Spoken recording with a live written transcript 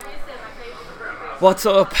What's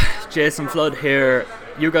up? Jason Flood here.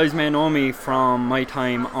 You guys may know me from my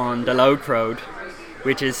time on The Loud Crowd,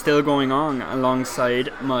 which is still going on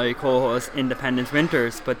alongside my co-host Independence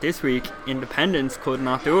Winters, but this week Independence could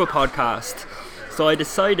not do a podcast. So I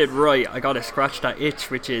decided, right, I gotta scratch that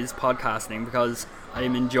itch, which is podcasting, because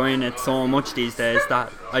I'm enjoying it so much these days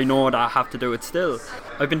that I know that I have to do it still.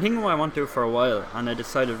 I've been thinking what I want to do for a while, and I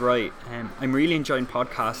decided, right, I'm really enjoying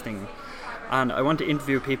podcasting, and I want to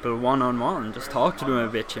interview people one-on-one, just talk to them a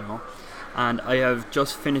bit, you know. And I have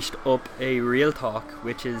just finished up a Real Talk,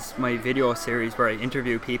 which is my video series where I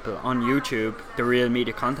interview people on YouTube, the Real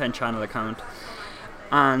Media Content Channel account.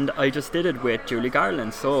 And I just did it with Julie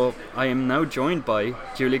Garland, so I am now joined by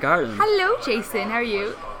Julie Garland. Hello Jason, how are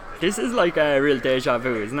you? This is like a real deja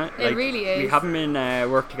vu, isn't it? It really is. We haven't been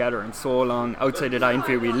worked together in so long. Outside of that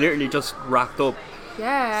interview, we literally just wrapped up.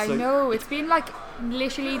 Yeah, I know. It's been like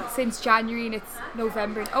literally since January and it's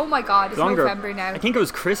November. Oh my god, it's Longer. November now. I think it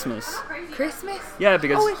was Christmas. Christmas? Yeah,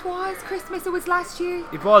 because... Oh, it was Christmas. It was last year.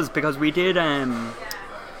 It was, because we did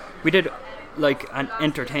like an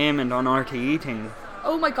entertainment on RTE thing.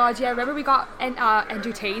 Oh my god, yeah, remember we got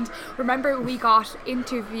entertained. Remember we got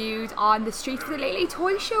interviewed on the street for the Late Late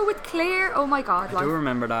Toy Show with Claire. Oh my god, I do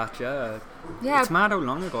remember that, yeah. Yeah. It's mad how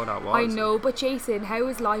long ago that was. I know, but Jason, how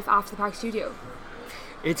is life after the Park Studio?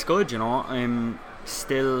 It's good, you know. I'm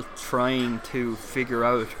still trying to figure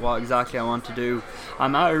out what exactly I want to do.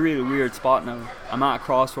 I'm at a really weird spot now. I'm at a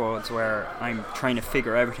crossroads where I'm trying to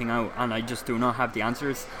figure everything out and I just do not have the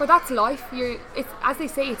answers. But that's life. It's, as they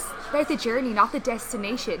say, it's about the journey, not the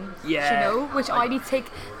destination. Yeah. You know, which I need to take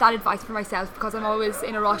that advice for myself because I'm always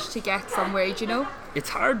in a rush to get somewhere, you know? It's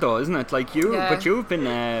hard though, isn't it? Like you, Yeah. but you've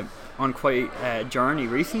been on quite a journey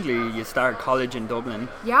recently. You started college in Dublin.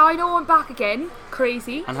 Yeah, I know, I'm back again.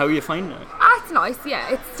 Crazy. And how are you finding it? It's nice,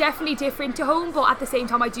 yeah. It's definitely different to home, but at the same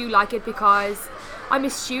time I do like it because I'm a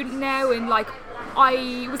student now and like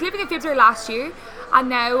I was living in Fibsbury last year and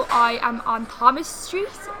now I am on Thomas Street,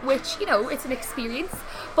 which, you know, it's an experience.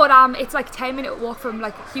 But it's like 10-minute walk from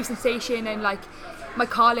like Houston Station and like my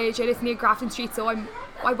college, and it's near Grafton Street, so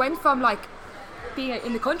I went from like being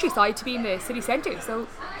in the countryside to being in the city centre, so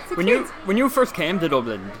it's a When you first came to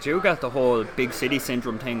Dublin, did you get the whole big city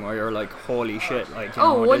syndrome thing where you're like, holy shit, like, you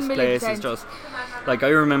know, this place is just... Like, I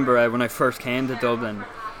remember when I first came to Dublin,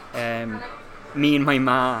 me and my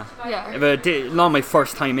ma, not my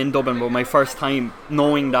first time in Dublin, but my first time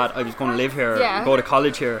knowing that I was going to live here, go to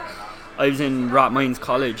college here. I was in Rathmines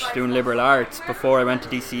College doing liberal arts before I went to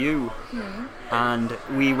DCU. And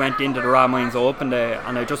we went into the Rathmines Open Day,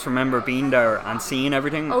 and I just remember being there and seeing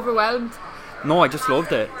everything. Overwhelmed? No, I just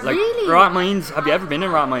loved it. Like, really? Rathmines, have you ever been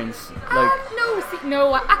in Rathmines?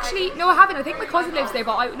 No, actually, no, I haven't. I think my cousin lives there,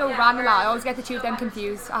 but I know Ranelagh. I always get the two of them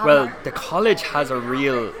confused. Well, the college has a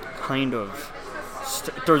real kind of...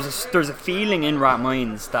 there's a feeling in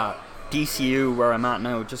Rathmines that DCU, where I'm at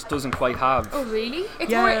now, just doesn't quite have. Oh, really?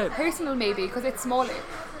 It's more personal, maybe, because it's smaller.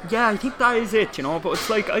 Yeah, I think that is it, you know, but it's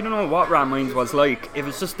like, I don't know what Rathmines was like. It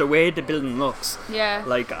was just the way the building looks. Yeah.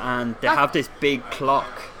 Like, and they have this big clock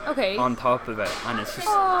on top of it, and it's just...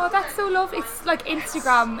 Oh, that's so lovely. It's like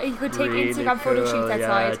Instagram. You could take really Instagram photo shoots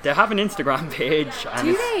outside. Yeah, they have an Instagram page. And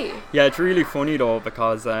do they? Yeah, it's really funny though,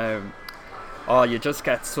 because you just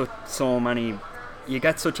get so many... You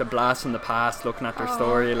get such a blast from the past looking at their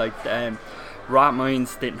story. Like,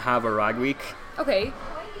 Rathmines didn't have a rag week. Okay.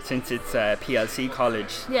 Since it's PLC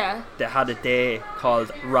college, they had a day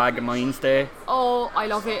called Rag Mines Day. Oh, I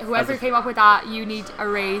love it. Whoever came up with that, you need a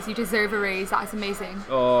raise. You deserve a raise. That is amazing.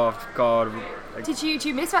 Oh God! Did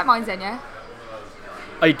you miss Rathmines then? Yeah.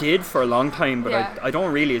 I did for a long time, but I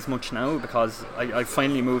don't really as much now because I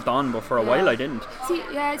finally moved on. But for a while, I didn't. See,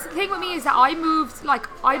 the thing with me is that I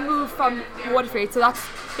moved from Waterford, so that's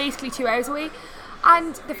basically 2 hours away.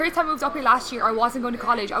 And the first time I moved up here last year, I wasn't going to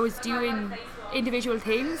college. I was doing individual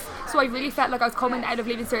things, so I really felt like I was coming out of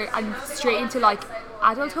Leaving Cert and straight into like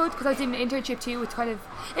adulthood, because I was doing an internship too. It's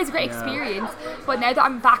a great experience, but now that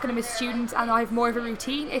I'm back and I'm a student and I have more of a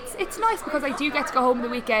routine, it's nice because I do get to go home on the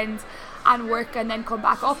weekends and work and then come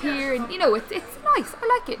back up here, and you know, it's nice.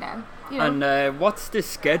 I like it now. You know? And what's the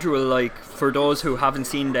schedule like for those who haven't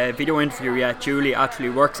seen the video interview yet? Julie actually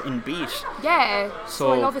works in Beat. Yeah,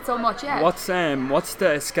 so I love it so much. Yeah. What's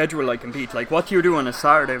the schedule like in Beat? Like, what do you do on a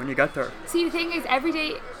Saturday when you get there? See, the thing is, every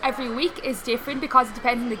day, every week is different because it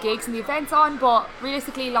depends on the gigs and the events on. But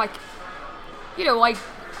realistically, like, you know, I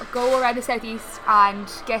go around the southeast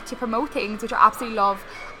and get to promote things, which I absolutely love,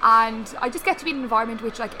 and I just get to be in an environment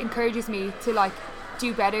which like encourages me to like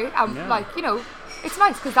do better. Like, you know, it's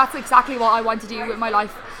nice because that's exactly what I want to do with my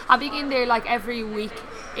life. And being in there like every week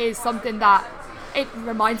is something that it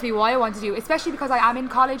reminds me why I want to do, especially because I am in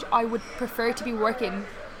college. I would prefer to be working.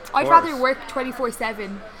 I'd course. rather work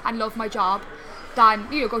 24/7 and love my job than,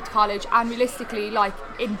 you know, go to college. And realistically, like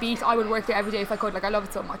in Beat, I would work there every day if I could. Like I love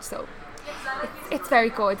it so much, so it's very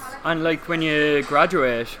good. And like when you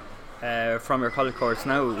graduate from your college course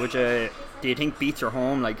now, do you think Beats your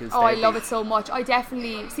home? Like, Oh, I love it so much. I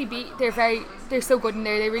definitely see Beat. They're so good in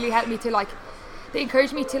there. They really help me to like. They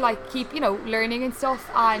encourage me to like keep, you know, learning and stuff.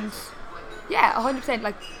 And yeah, 100%.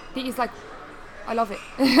 Like Beat is like, I love it.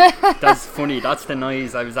 That's funny. That's the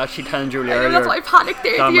noise. I was actually telling Julie earlier. That's why I panicked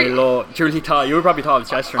there. That my low. Julie thought you probably thought it was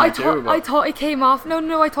gesturing too. I thought it came off.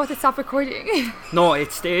 No, I thought it stopped recording. No,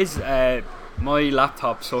 it stays. My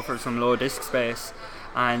laptop suffers from low disk space,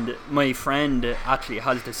 and my friend actually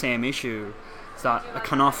has the same issue. Is that I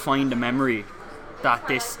cannot find the memory.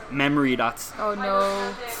 This memory that's Oh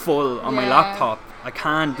no. full on my Yeah. laptop, I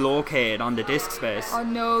can't locate on the disk space. Oh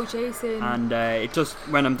no, Jason. And it just,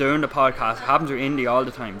 when I'm doing the podcast, it happens with Indy all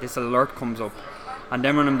the time, this alert comes up, and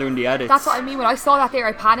then when I'm doing the edits, That's what I mean. When I saw that there,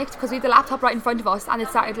 I panicked because we had the laptop right in front of us and it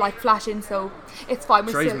started like flashing. So it's fine.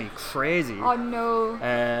 it drives me crazy. Oh no.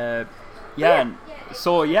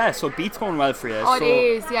 So Beat's going well for you. Oh, so it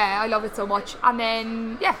is, yeah, I love it so much. And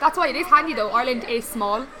then, yeah, that's why it is handy though. Ireland is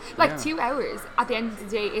small. Like 2 hours at the end of the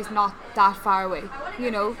day is not that far away. You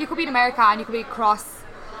know, you could be in America and you could be across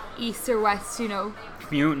east or west, you know.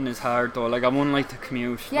 commuting is hard though. Like I wouldn't like to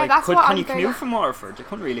commute. Yeah, like, that's what can I'm you very commute from Waterford? You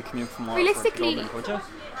couldn't really commute from Waterford. Realistically- to Dublin, could you?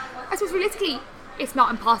 I suppose realistically, it's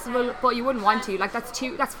not impossible, but you wouldn't want to. Like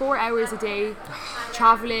that's 4 hours a day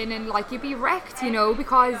traveling, and like you'd be wrecked, you know.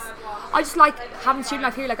 Because I just like having student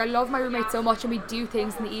life here. Like I love my roommate so much, and we do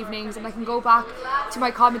things in the evenings, and I can go back to my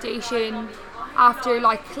accommodation after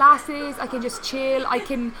like classes. I can just chill. I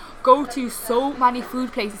can go to so many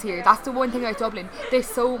food places here. That's the one thing about Dublin. There's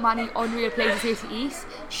so many unreal places here to eat.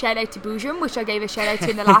 Shout out to Boojum, which I gave a shout out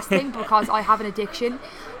to in the last thing because I have an addiction.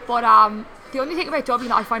 But the only thing about Dublin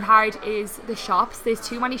that I find hard is the shops. There's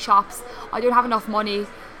too many shops. I don't have enough money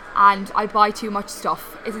and I buy too much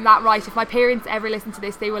stuff. Isn't that right? If my parents ever listen to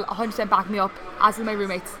this, they will 100% back me up, as will my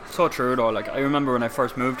roommates. So true though. Like I remember when I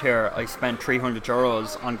first moved here, I spent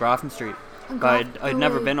 €300 on Grafton Street. I'd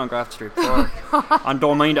never been on Grafton Street before, and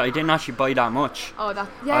don't mind it, I didn't actually buy that much. Oh, that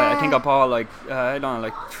yeah. I think I bought like I don't know,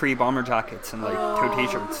 like 3 bomber jackets and like 2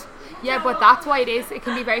 t-shirts. Yeah, but that's why it is. It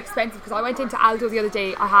can be very expensive because I went into Aldo the other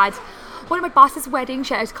day. I had one of my boss's wedding,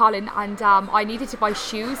 shout out to Colin, and I needed to buy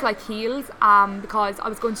shoes, like heels, because I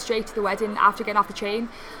was going straight to the wedding after getting off the train.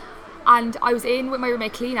 And I was in with my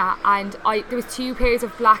roommate Cleena, and there was 2 pairs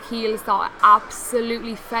of black heels that I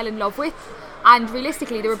absolutely fell in love with. And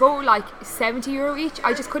realistically, they were both like €70 each.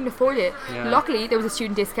 I just couldn't afford it. Yeah. Luckily, there was a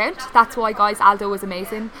student discount. That's why, guys, Aldo was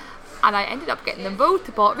amazing. And I ended up getting them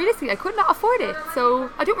both, but realistically, I could not afford it.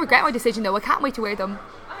 So I don't regret my decision, though. I can't wait to wear them.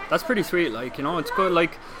 That's pretty sweet. Like, you know, it's good.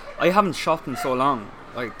 Like, I haven't shopped in so long.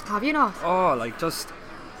 Like, Have you not? oh, like just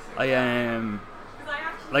I'm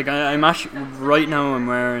actually right now. I'm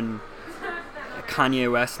wearing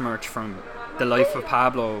Kanye West merch from The Life of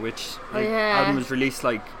Pablo, which album was released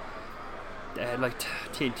like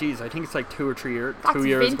geez, I think it's like 2 or 3 years, That's 2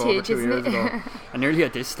 years vintage, ago, or 2 isn't years it? ago, and nearly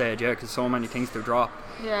at this stage, yeah, because so many things to drop.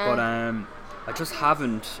 Yeah. But I just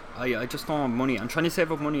haven't. I just don't have money. I'm trying to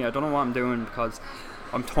save up money. I don't know what I'm doing because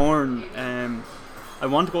I'm torn. I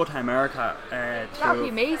want to go to America That would be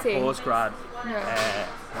amazing. post-grad. Yeah.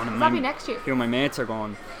 That'd be next year? A few of my mates are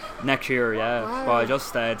going next year, yeah. Wow. But I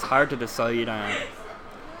just it's hard to decide.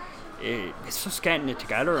 It's just getting it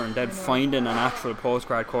together and then finding an actual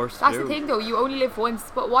post-grad course That's to do. the thing, though. You only live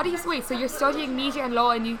once. But what do you wait? So you're studying media and law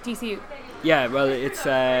in DCU? Yeah, well, it's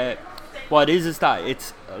what it is that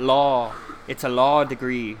it's law. It's a law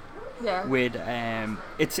degree Yeah. with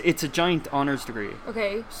it's a joint honours degree.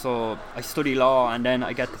 Okay. So I study law and then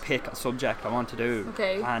I get to pick a subject I want to do.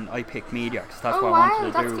 Okay. And I pick media because that's Oh what I wow,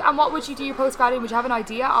 wanted to that's do. and what would you do your postgrad in? Would you have an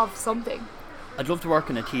idea of something? I'd love to work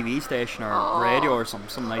in a TV station or radio or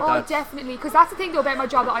something like Oh, that. definitely. Because that's the thing though about my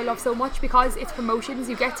job that I love so much, because it's promotions.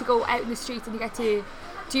 You get to go out in the streets and you get to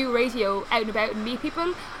do radio out and about and meet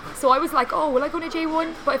people. So I was like, oh, will I go to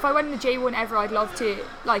J1? But if I went in the J1 ever, I'd love to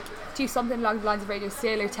like do something along the lines of radio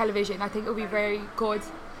still or television. I think it would be very good.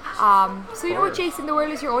 So you know what, Jason, the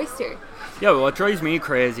world is your oyster. Yeah, what drives me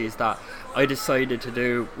crazy is that I decided to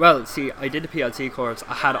do well. See, I did a PLC course.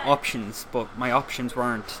 I had options, but my options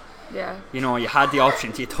weren't. Yeah. You know, you had the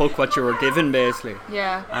options. You took what you were given, basically.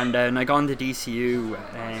 Yeah. And then I got into DCU.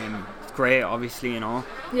 It's great, obviously, you know.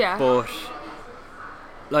 Yeah. But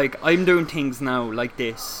like, I'm doing things now like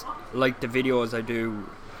this, like the videos I do.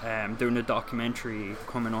 Doing a documentary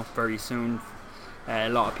coming up very soon. A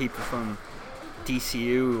lot of people from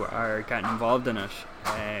DCU are getting involved in it.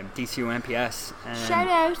 DCU MPS. Shout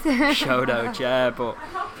out. Shout out, yeah. But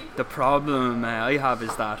the problem I have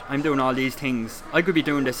is that I'm doing all these things. I could be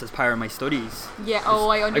doing this as part of my studies. Yeah,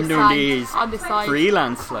 I understand. I'm doing these on the side.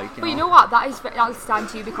 freelance, like. But you know what? That'll stand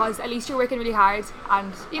to you, because at least you're working really hard,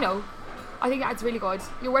 and I think that's really good.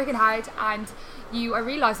 You're working hard, and you are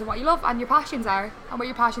realising what you love and your passions are, and what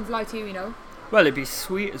your passions lie too. Well, it'd be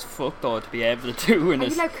sweet as fuck though to be able to do Are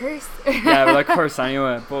you like curse? Yeah, well, of course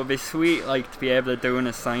anyway. But it'd be sweet, like, to be able to do an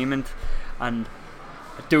assignment and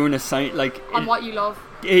do an assignment like on what you love.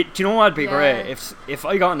 Do you know what'd be Yeah. great if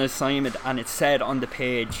I got an assignment and it said on the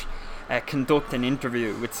page, conduct an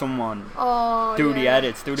interview with someone, do the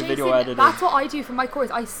edits, do the video editing. That's what I do for my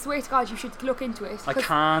course. I swear to God, you should look into it. I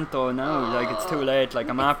can't though now. Like, it's too late. Like,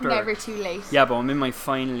 I'm after. Never too late. Yeah, but I'm in my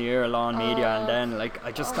final year of law and media, and then like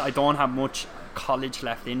I don't have much college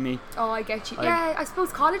left in me. I get you. Yeah, I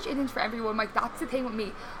suppose college isn't for everyone. Like, that's the thing with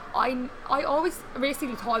me. I always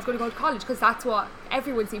basically thought I was going to go to college because that's what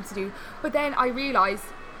everyone seems to do. But then I realised,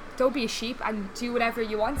 don't be a sheep and do whatever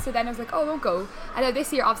you want. So then I was like, don't go. And then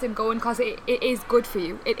this year, obviously, I'm going because it is good for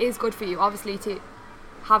you. It is good for you, obviously, to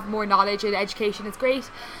have more knowledge, and education is great.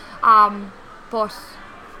 But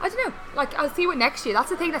I don't know. Like, I'll see what next year. That's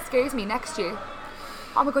the thing that scares me next year.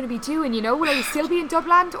 What am I going to be doing? Will I still be in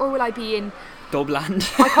Dubland, or will I be in Dubland?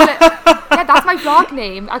 I call it. Yeah, that's my blog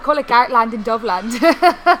name. I call it Gartland in Dubland.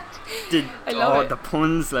 I love it. The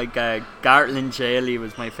puns, like Gartland Jaily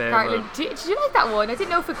was my favourite. Gartland. Did you like that one? I didn't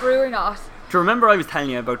know if it grew or not. Do you remember I was telling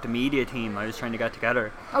you about the media team I was trying to get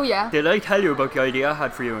together? Oh yeah. Did I tell you about the idea I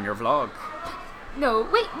had for you in your vlog? No,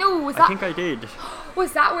 wait, no, I think I did.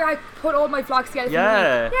 Was that where I put all my vlogs together? Yeah. For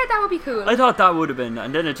the week? Yeah, that would be cool. I thought that would have been,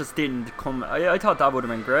 and then it just didn't come. I thought that would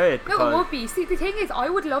have been great. No, it would be. See, the thing is, I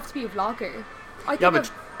would love to be a vlogger.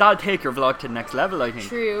 But that'll take your vlog to the next level, I think.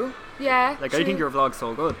 True. Yeah. Like, true. I think your vlog's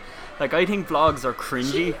so good. Like, I think vlogs are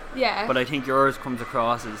cringy. Yeah. But I think yours comes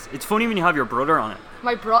across as. It's funny when you have your brother on it.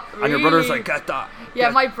 My brother. And your brother's like, get that. Yeah,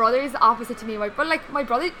 my brother is the opposite to me. My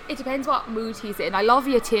brother, it depends what mood he's in. I love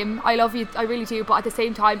you, Tim. I love you. I really do. But at the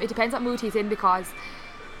same time, it depends what mood he's in, because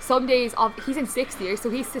some days he's in 6th year, so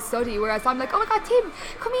he's to study, whereas I'm like, oh my God, Tim,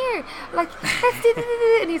 come here. Like, let's do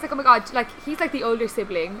this. And he's like, oh my God. Like, he's like the older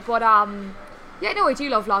sibling. But, yeah, no, I do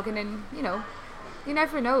love vlogging, and, you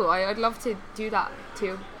never know. I'd love to do that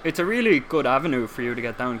too. It's a really good avenue for you to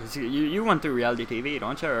get down, because you want to do reality TV,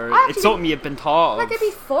 don't you? Or Actually, it's something you've been taught of. Like, it'd be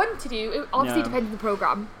fun to do. It obviously depends on the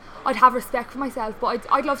programme. I'd have respect for myself, but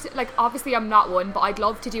I'd love to, like, obviously I'm not one, but I'd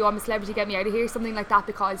love to do I'm a Celebrity, Get Me Out of Here, something like that,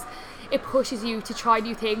 because it pushes you to try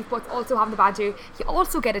new things, but also having the banter. You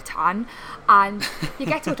also get a tan, and you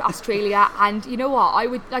get to go to Australia, and you know what,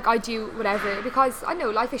 I do whatever, because I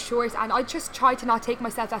know life is short, and I just try to not take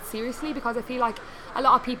myself that seriously, because I feel like a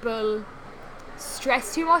lot of people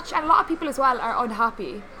stress too much, and a lot of people as well are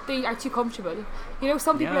unhappy. They are too comfortable.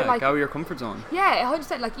 Some people are like, go out of your comfort zone. Yeah,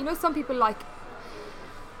 100%. Like, some people, like,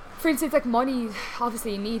 for instance, like, money,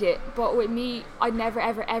 obviously you need it, but with me, I'd never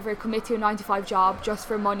ever ever commit to a 9-to-5 job just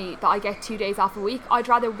for money that I get 2 days off a week. I'd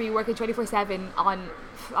rather be working 24/7 on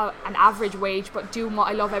an average wage, but doing what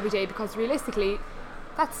I love every day, because realistically,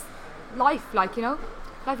 that's life. Like,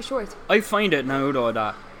 life is short. I find it now though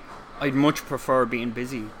that I'd much prefer being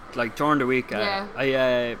busy. Like, during the week,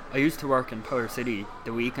 I used to work in Power City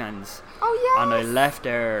the weekends. Oh yeah. And I left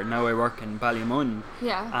there. Now I work in Ballymun.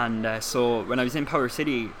 Yeah. And so when I was in Power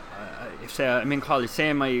City, if say I'm in college,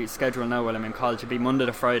 say my schedule now while I'm in college, it'd be Monday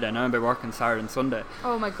to Friday. Now I'll be working Saturday and Sunday.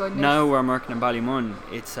 Oh my goodness. Now where I'm working in Ballymun,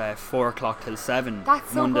 it's 4 o'clock till 7.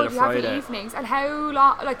 That's so Monday good. to You Friday. have the evenings. And how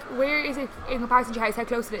long? Like, where is it in comparison to your house? How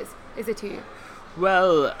close it is? Is it to you?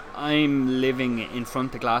 Well, I'm living in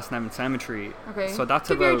front of Glasnevin Cemetery. Okay. So that's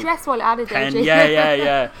Give about your address while added there, 10.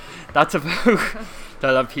 Yeah. That's about.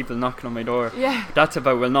 They'll have people knocking on my door. Yeah. That's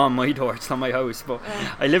about, well, not on my door, it's not my house, but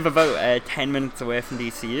I live about 10 minutes away from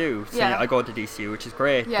DCU. So I go to DCU, which is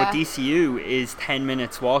great. Yeah. But DCU is 10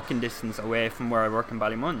 minutes walking distance away from where I work in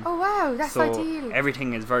Ballymun. Oh wow, that's so ideal.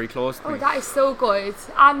 Everything is very close to me. Oh, that is so good.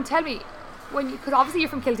 And tell me, because obviously you're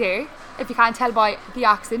from Kildare, if you can't tell by the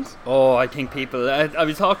accent. Oh, I think people. I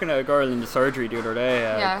was talking to a girl in the surgery the other day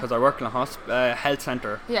because I work in a health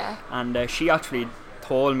centre. Yeah. And she actually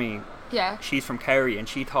told me. Yeah. She's from Kerry, and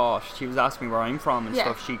she was asking me where I'm from and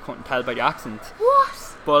stuff. She couldn't tell by the accent.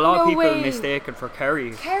 What? But a lot of people way. mistake it for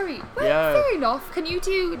Kerry. Kerry. Well, fair enough. Can you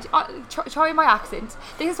do try my accent?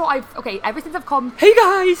 This is what ever since I've come. Hey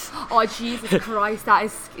guys. Oh Jesus Christ,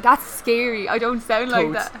 that's scary. I don't sound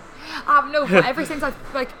like that. No, but ever since I've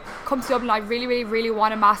come to Dublin, I really, really, really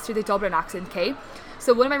want to master the Dublin accent. Okay,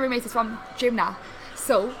 so one of my roommates is from Jimna,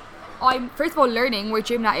 so I'm first of all learning where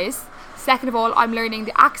Jimna is. Second of all, I'm learning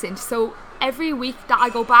the accent. So every week that I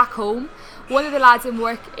go back home, one of the lads in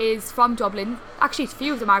work is from Dublin. Actually, a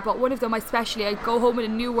few of them are, but one of them especially, I go home with a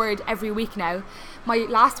new word every week now. My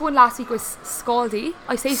last one last week was scaldy.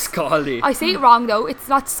 Scaldy. I say it wrong though. It's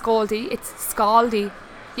not scaldy, it's scaldy.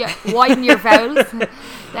 Yeah, widen your vowels.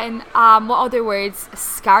 Then what other words?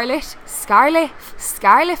 Scarlet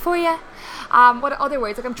for you. What other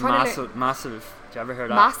words? Like I'm trying to massive. Do you ever hear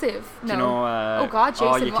that? Massive. No. Do you know? Oh God, Jason.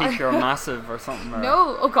 Oh, you think you're massive or something? Or,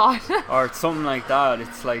 no. Oh God. or something like that.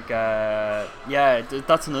 It's like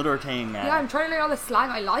that's another thing. Yeah, I'm trying to learn all the slang.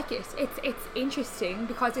 I like it. It's interesting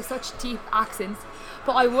because there's such deep accents.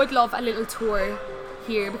 But I would love a little tour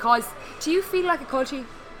here because do you feel like a culture?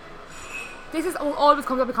 This is always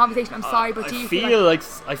comes up in conversation. I'm sorry, but do you feel like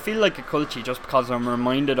I feel like a culture just because I'm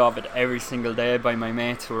reminded of it every single day by my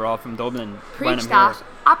mates who are all from Dublin. Preach that. Here.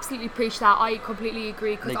 Absolutely preach that. I completely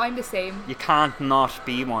agree because I'm the same. You can't not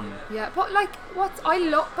be one. Yeah, but like but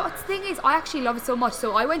the thing is, I actually love it so much.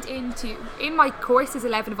 So I went in my course, there's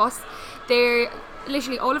 11 of us. They're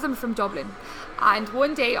literally all of them from Dublin. And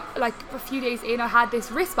one day, like a few days in, I had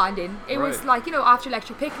this wristband in. It was like, after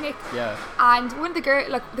lecture picnic. Yeah. And one of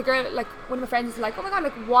one of my friends was like, oh my God,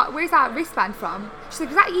 like where's that wristband from? She's like,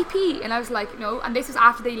 is that EP? And I was like, no. And this was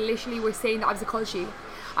after they literally were saying that I was a culture.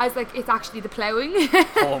 I was like, it's actually the ploughing.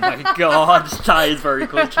 Oh my God, that is very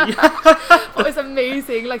culture. It was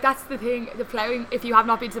amazing. Like that's the thing, the ploughing. If you have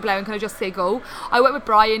not been to the ploughing, can I just say go? I went with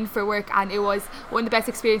Brian for work and it was one of the best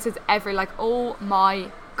experiences ever. Like, oh my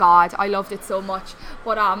God, I loved it so much.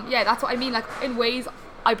 But yeah, that's what I mean. Like in ways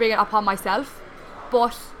I bring it upon myself,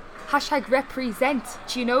 but #represent.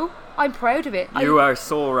 Do you know? I'm proud of it. You are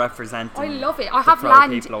so representing. I love it. I have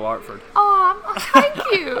land. People of Waterford. Oh, thank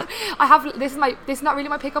you. I have. This is not really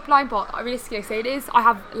my pickup line, but I really scared to say it is. I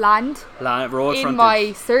have land road in frontage.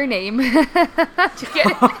 My surname. Do you get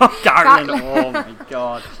it? Garland. Oh my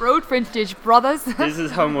God. Road frontage, brothers. This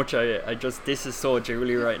is how much this is so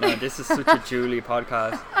Julie right now. This is such a Julie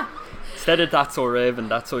podcast. Instead of That's So Raven,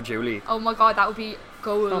 That's So Julie. Oh my God, that would be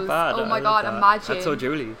gold. Not bad. Oh my God, imagine. That's So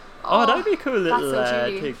Julie. Oh, that'd be a cool little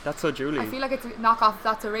thing. That's So Julie. I feel like it's a knockoff of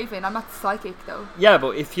That's So Raven. I'm not psychic though. Yeah,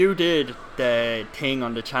 but if you did the thing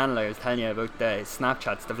on the channel I was telling you about, the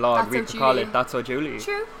Snapchats, the vlog, we could call it That's So Julie.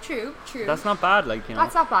 True. That's not bad,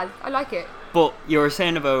 That's not bad. I like it. But you were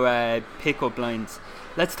saying about pickup lines.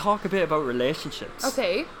 Let's talk a bit about relationships.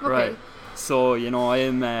 Okay. Right. So,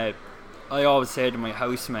 I always say to my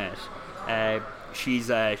housemate, she's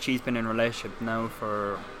been in a relationship now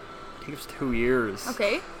for, I think it's 2 years.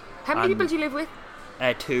 Okay. How many people do you live with?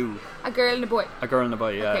 2. A girl and a boy. A girl and a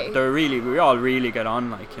boy, yeah. Okay. We all really get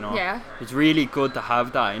on, Yeah. It's really good to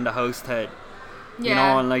have that in the house and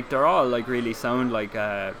they're all really sound like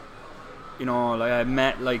I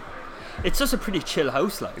met it's just a pretty chill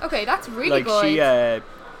house Okay, that's really good.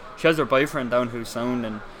 She has her boyfriend down who's sound,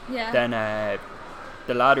 and then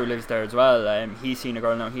the lad who lives there as well, he's seen a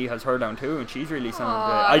girl now, he has her down too, and she's really sound.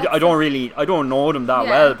 I don't know them that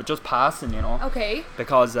well, but just passing, Okay.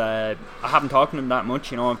 because I haven't talked to them that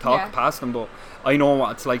much, I've talked past them, but I know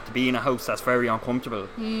what it's like to be in a house that's very uncomfortable.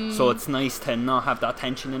 So it's nice to not have that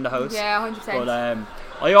tension in the house. Yeah, 100%.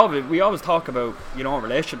 But we always talk about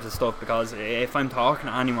relationships and stuff, because if I'm talking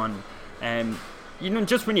to anyone,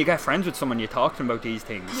 just when you get friends with someone, you talk to them about these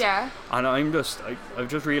things. Yeah. And I've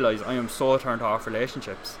just realised I am so turned off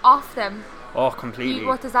relationships. Off them? Oh, completely.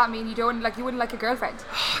 What does that mean? You wouldn't like a girlfriend?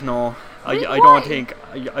 No, really? I don't think.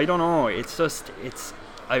 I don't know. It's just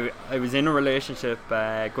I was in a relationship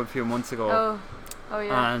a good few months ago. Oh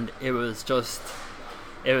yeah. And it was just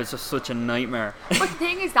such a nightmare. But the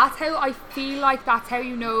thing is, that's how I feel like that's how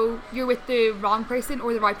you know you're with the wrong person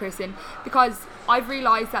or the right person, because I've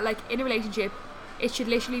realised that in a relationship, it should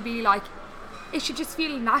literally be it should just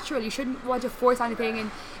feel natural. You shouldn't want to force anything,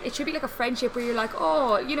 and it should be like a friendship where you're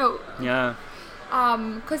Yeah.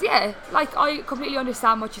 Because I completely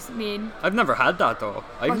understand what you mean. I've never had that though.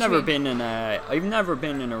 I've never been in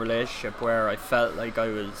a relationship where I felt like I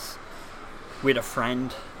was with a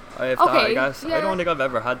friend. I guess. Yeah. I don't think I've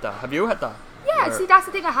ever had that. Have you had that? Yeah, see, that's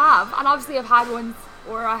the thing I have, and obviously I've had ones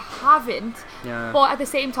where I haven't. Yeah. But at the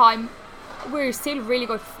same time, we're still really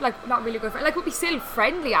good, not really good friends, we'll be still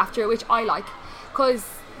friendly after, which I like, because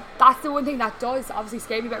that's the one thing that does obviously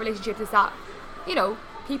scare me about relationships, is that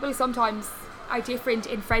people sometimes are different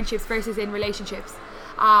in friendships versus in relationships,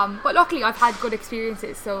 but luckily I've had good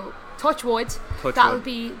experiences, so touch wood. That'll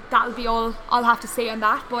be all I'll have to say on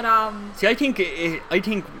that. But see, I think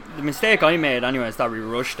the mistake I made anyway is that we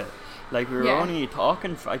rushed it. Like we were Yeah. only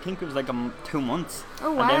talking for, I think it was like 2 months.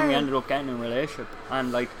 Oh, And then we wow. ended up getting in a relationship.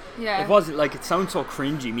 And like, Yeah. it wasn't like, it sounds so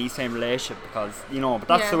cringy me saying relationship because, you know, but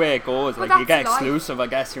that's Yeah. the way it goes. But Like you that's get life. exclusive, I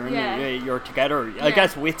guess you're in Yeah. you're together, I Yeah.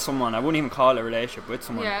 guess with someone. I wouldn't even call it a relationship, with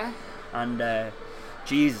someone. Yeah. And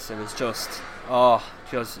Jesus, it was just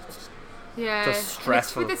Yeah. Just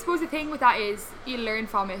stressful. But I suppose the thing with that is you learn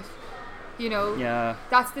from it. You know. yeah.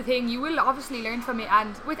 That's the thing. You will obviously learn from it,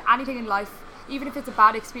 and with anything in life, even if it's a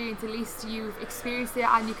bad experience, at least you've experienced it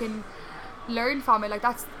and you can learn from it. Like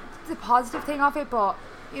that's the positive thing of it, but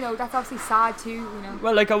you know that's obviously sad too. You know.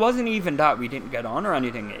 Well, like, it wasn't even that we didn't get on or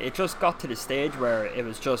anything. It just got to the stage where it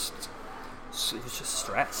was just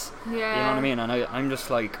stress. Yeah. You know what I mean? And I'm just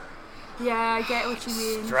like, Yeah, I get what you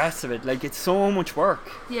mean. stress of it. Like, it's so much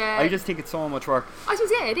work. Yeah. I just think it's so much work. I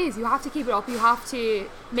suppose yeah, it is. You have to keep it up. You have to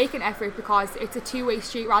make an effort because it's a two-way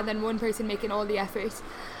street rather than one person making all the effort.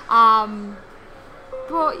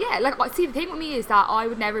 But yeah, like see, the thing with me is that I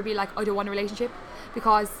would never be like I don't want a relationship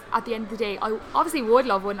because at the end of the day, I obviously would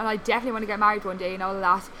love one and I definitely want to get married one day and all of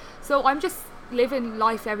that. So I'm just living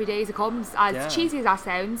life every day as it comes. As Yeah. cheesy as that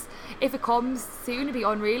sounds, if it comes soon, it'll be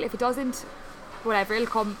unreal. If it doesn't, whatever, it'll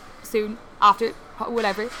come soon after,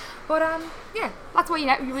 whatever. But yeah, that's why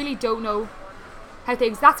you really don't know how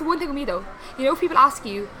things. That's one thing with me though. You know, if people ask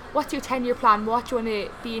you what's your 10-year plan, what do you want to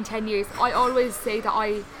be in 10 years, I always say that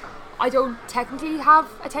I don't technically have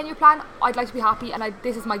a 10-year plan. I'd like to be happy and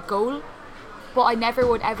this is my goal, but I never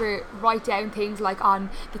would ever write down things like on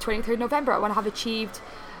the 23rd November I want to have achieved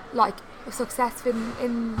like success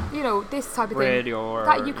in you know this type of Radio thing or,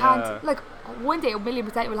 that you can't yeah. like one day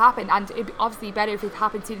 1,000,000% will happen and it'd be obviously better if it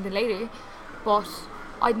happens sooner than later, but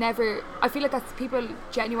I feel like that's people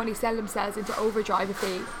genuinely sell themselves into overdrive if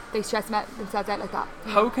they stress themselves out like that.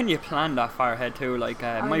 How can you plan that far ahead too? Like,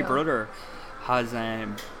 my know. brother has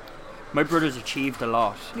my brother's achieved a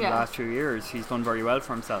lot in the Yeah. last few years. He's done very well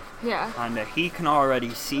for himself. Yeah. And he can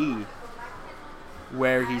already see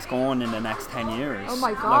where he's going in the next 10 years. Oh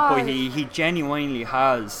my Like, God. but he genuinely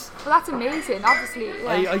has. Well, that's amazing, obviously.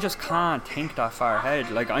 Yeah. I just can't think that far ahead.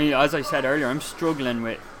 Like, as I said earlier, I'm struggling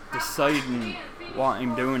with deciding what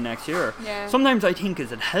I'm doing next year. Yeah. Sometimes I think,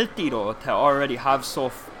 is it healthy though to already have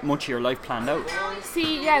so much of your life planned out?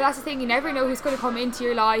 See, yeah, that's the thing. You never know who's going to come into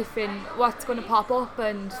your life and what's going to pop up,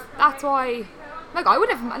 and that's why. Like, I would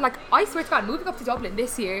have, like, I swear to God, moving up to Dublin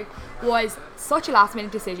this year was such a last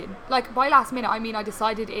minute decision. Like, by last minute, I mean I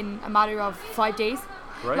decided in a matter of 5 days.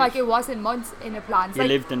 Right. Like, it wasn't months in a plan. You Like,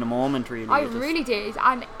 lived in the moment, really. I You just- really did,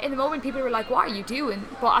 and in the moment people were like, what are you doing?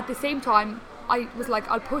 But at the same time I was like,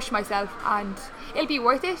 I'll push myself and it'll be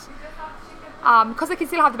worth it, because I can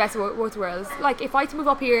still have the best of both worlds. Like, if I had to move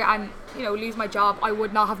up here and, you know, lose my job, I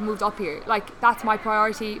would not have moved up here. Like, that's my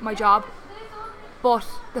priority, my job, but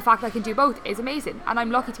the fact that I can do both is amazing and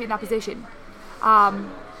I'm lucky to be in that position,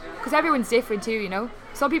 because everyone's different too, you know.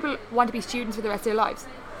 Some people want to be students for the rest of their lives,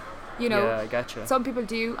 you know. Yeah, I getcha. Some people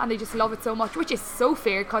do, and they just love it so much, which is so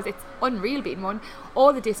fair because it's unreal being one.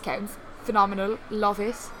 All the discounts, phenomenal, love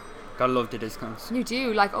it. Gotta love the discounts. You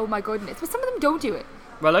do, like, oh my goodness. But some of them don't do it.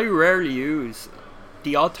 Well, I rarely use.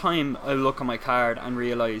 The odd time I look at my card and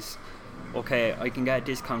realise, okay, I can get a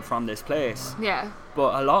discount from this place. Yeah.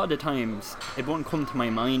 But a lot of the times, it wouldn't come to my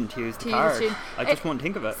mind to use the To use card. it. I just wouldn't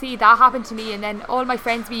think of it. See, that happened to me, and then all my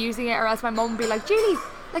friends be using it, or else my mum would be like, Julie,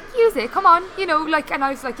 like, use it, come on, you know, like, and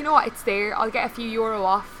I was like, you know what, it's there, I'll get a few euro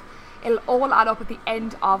off. It'll all add up at the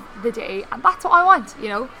end of the day, and that's what I want, you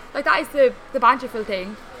know. Like, that is the Banterful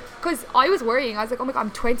thing. Because I was worrying, I was like, oh my God,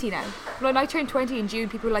 I'm 20 now. When I turned 20 in June,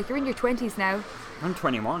 people were like, you're in your 20s now. I'm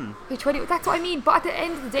 21. You're 20, that's what I mean, but at the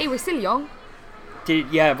end of the day, we're still young.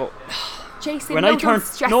 Yeah, but Jason, when no, I don't turned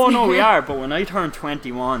stress no, me. we are. But when I turned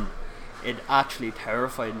 21, it actually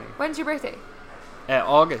terrified me. When's your birthday?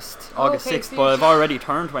 August okay, 6th. so But you I've already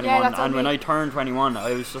turned 21, that's and when okay. I turned 21,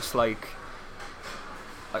 I was just like,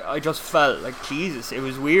 I just felt like Jesus. It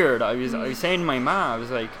was weird. I was saying to my ma, I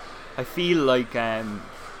was like, I feel like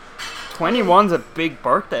 21's a big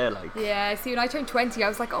birthday. Like, Yeah, see, when I turned 20, I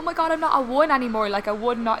was like, oh my God, I'm not a 1 anymore. Like, a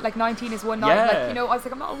 1, not like 19 is 1, not Yeah. like, you know, I was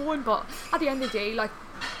like, I'm not a 1, but at the end of the day, like,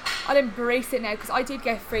 I'll embrace it now, because I did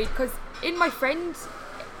get afraid, because in my friends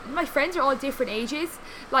are all different ages.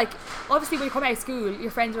 Like, obviously when you come out of school,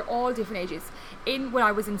 your friends are all different ages. When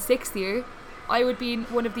I was in 6th year, I would be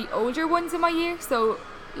one of the older ones in my year, so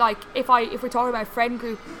like, if we're talking about a friend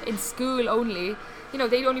group in school only, you know,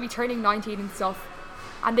 they'd only be turning 19 and stuff,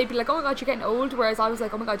 and they'd be like, oh my God, you're getting old, whereas I was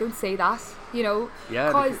like, oh my God, don't say that, you know. Yeah,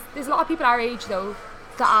 because there's a lot of people our age though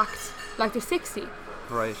that act like they're 60.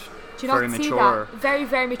 right. Do you not Very see mature. that? Very,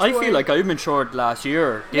 very mature. I feel like I've matured last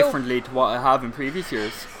year differently to what I have in previous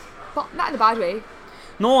years. but not in a bad way.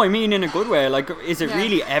 No, I mean in a good way. Like, is it Yeah.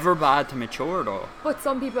 really ever bad to mature though? But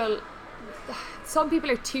some people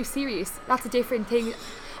are too serious. That's a different thing.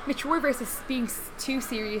 Mature versus being too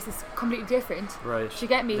serious is completely different. Right. Do you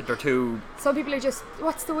get me? They're too Some people are just,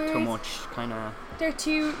 what's the word? much, kind of. They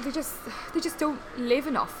just don't live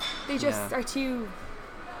enough. They just Yeah. are too.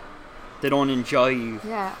 They don't enjoy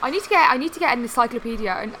Yeah, I need to get an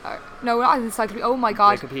encyclopedia. And no, not an encyclopedia. Oh my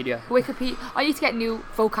god, Wikipedia. I need to get new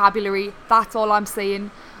vocabulary. That's all I'm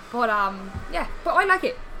saying. But yeah. But I like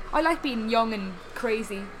it. I like being young and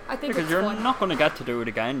crazy. I think Because it's you're fun. not going to get to do it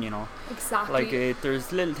again, you know. Exactly. Like,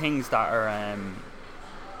 there's little things that are.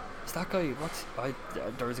 Is that guy?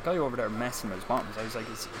 There was a guy over there messing with his bottoms. I was like,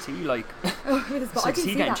 is he like? With his Is I he didn't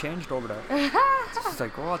see getting that. changed over there? It's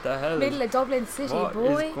like, what the hell? Middle of Dublin City, What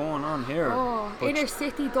boy. is going on here? Oh, But inner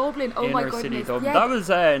city Dublin. Oh my inner goodness. city Dublin.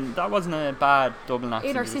 Yeah, That wasn't a bad Dublin accent.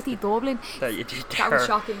 inner you city did- Dublin. That you did That was there.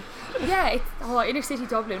 shocking. Yeah, inner city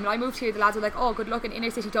Dublin. When I moved here, the lads were like, "Oh, good luck in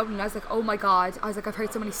inner city Dublin." And I was like, "Oh my god!" I was like, "I've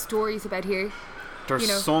heard so many stories about here." There's you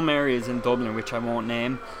know. some areas in Dublin which I won't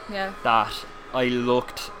name Yeah, that I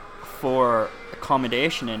looked for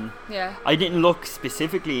accommodation in. yeah, I didn't look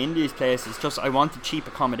specifically in these places, just I wanted cheap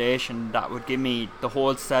accommodation that would give me the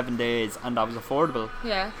whole 7 days and that was affordable.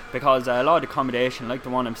 yeah. Because a lot of accommodation, like the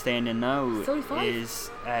one I'm staying in now, 35. is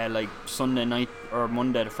like Sunday night or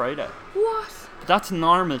Monday to Friday. What? But that's a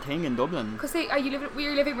normal thing in Dublin. Because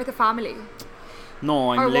we're living with a family. No,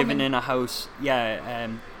 Or a I'm living woman. in a house,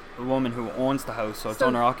 a woman who owns the house, so it's So-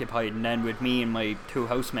 owner occupied, and then with me and my two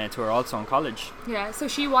housemates who are also in college. Yeah, so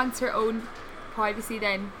she wants her own privacy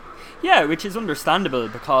then. Yeah, which is understandable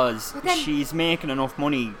because But then- she's making enough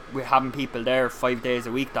money with having people there 5 days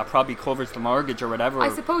a week that probably covers the mortgage or whatever I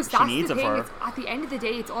suppose she that's needs the it thing. for. It's, at the end of the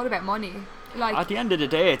day, it's all about money. Like, At the end of the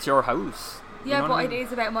day, it's your house. You yeah, know but what I it mean?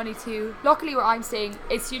 is about money too. Luckily, where I'm staying,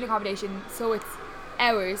 it's student accommodation, so it's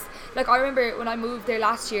ours. Like, I remember when I moved there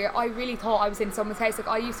last year, I really thought I was in someone's house. Like,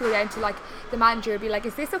 I used to go down to like the manager and be like,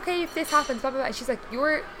 "Is this okay if this happens?" Blah blah blah. And she's like,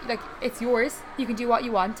 it's yours. You can do what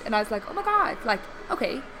you want." And I was like, "Oh my god!" Like,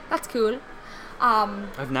 okay, that's cool.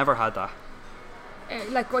 I've never had that.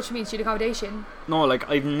 Like, what you mean, student accommodation? No, like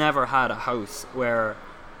I've never had a house where,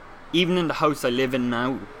 even in the house I live in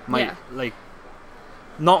now, Yeah. like,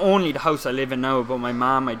 not only the house I live in now, but my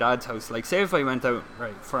mom, my dad's house. Like, say if I went out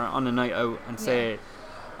on a night out and say,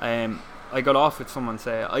 I got off with someone,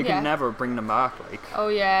 say I Yeah. can never bring them back. Like, Oh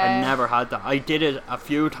yeah. I never had that. I did it a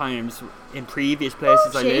few times in previous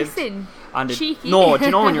places I lived. Jason. And Cheeky. no, do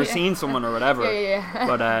you know when you're Yeah. seeing someone or whatever? Yeah.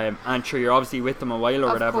 But and sure, you're obviously with them a while or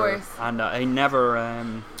Of whatever. course. And I never.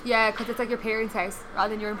 Yeah, because it's like your parents' house rather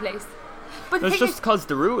than your own place. But the It's thing just is, because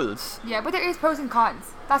the rules. yeah, but there is pros and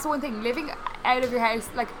cons. That's the one thing. Living out of your house,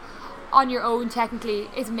 like on your own, technically,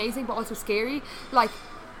 is amazing, but also scary. Like,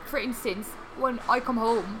 for instance, when I come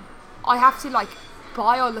home, I have to like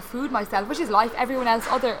buy all the food myself, which is life. Everyone else,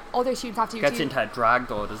 other students have to do Gets too. into a drag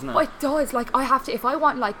though, doesn't it? But it does. Like, I have to, if I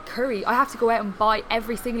want like curry, I have to go out and buy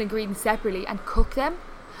every single ingredient separately and cook them,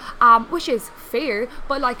 which is fair.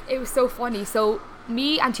 But like, it was so funny. So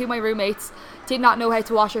me and two of my roommates did not know how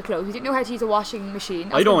to wash our clothes. We didn't know how to use a washing machine.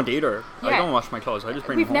 I don't either. I Yeah. don't wash my clothes. I just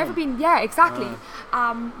bring We've them never home. been, yeah, exactly.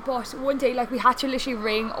 But one day, like, we had to literally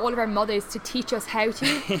ring all of our mothers to teach us how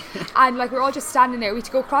to, and like, we're all just standing there. We had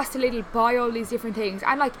to go across to Lidl, buy all these different things,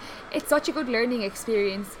 and like, it's such a good learning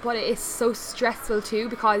experience, but it is so stressful too,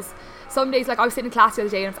 because some days, like, I was sitting in class the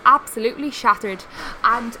other day and I was absolutely shattered,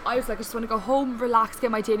 and I was like, I just want to go home, relax,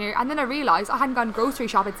 get my dinner, and then I realised I hadn't gone grocery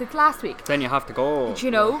shopping since last week. Then you have to go. Do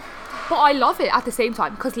you know? But I love it at the same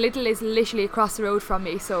time because Lidl is literally across the road from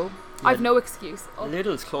me, so I've no excuse.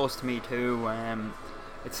 Lidl's close to me too.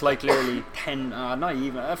 It's like literally 10, not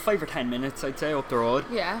even 5 or 10 minutes, I'd say, up the road.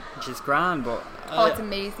 Yeah. Which is grand, but Oh, it's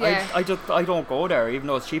amazing, yeah. I don't go there, even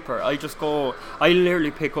though it's cheaper. I just go. I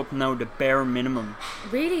literally pick up now the bare minimum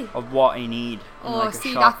Really? of what I need. In Oh, like a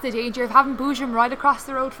see, shop. that's the danger of having Boojum right across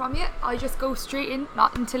the road from you. I just go straight in,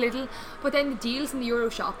 not into Lidl. But then the deals in the Euro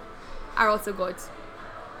shop are also good.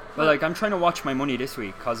 Well, like, I'm trying to watch my money this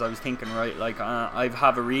week because I was thinking, right, like, I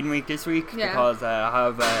have a reading week this week Yeah. because I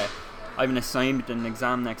have an assignment and an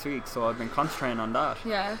exam next week, so I've been concentrating on that.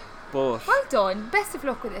 Yeah. But Well done. Best of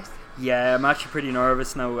luck with it. yeah, I'm actually pretty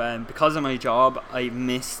nervous now because of my job. I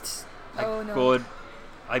missed like Oh, no. good.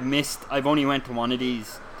 I've only went to one of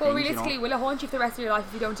these. But things, realistically, will it haunt you for the rest of your life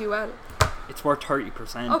if you don't do well? it's worth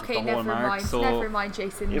 30% Okay, of the whole never mark. mind. So Never mind,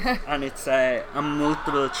 Jason. and it's a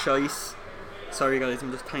multiple choice. Sorry guys,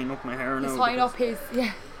 I'm just tying up my hair now. He's tying because up his,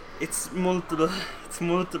 yeah. It's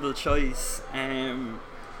multiple choice.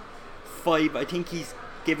 5. I think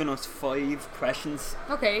given us 5 questions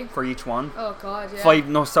Okay. for each one. Oh God, yeah. 5,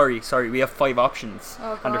 no, sorry, we have 5 options.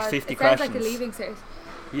 Oh God. And there's 50 it sounds questions. like a leaving cert.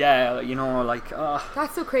 Yeah, you know, like,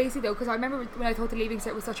 That's so crazy though, because I remember when I thought the leaving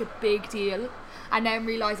cert was such a big deal, and now I'm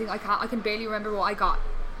realizing I can barely remember what I got.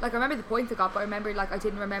 Like I remember the points I got, but I remember like I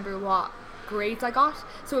didn't remember what grades I got.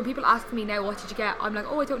 So when people ask me now, what did you get? I'm like,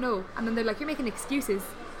 oh, I don't know. And then they're like, you're making excuses.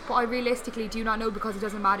 But I realistically do not know because it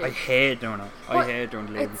doesn't matter. I hate doing it. I hate doing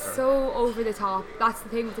the leaving It's cert. so over the top. That's the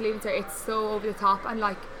thing with the leaving cert. It's so over the top, and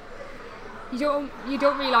like you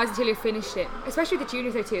don't realise until you've finished it. Especially with the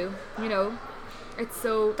juniors there too. You know, it's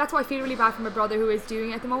so. That's why I feel really bad for my brother who is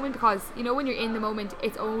doing it at the moment, because you know when you're in the moment,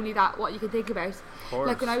 it's only that what you can think about. Of course.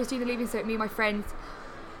 Like when I was doing the leaving cert, me and my friends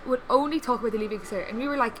would only talk about the leaving cert, and we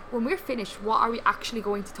were like, when we're finished, what are we actually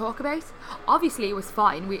going to talk about? Obviously it was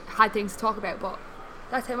fine, we had things to talk about, but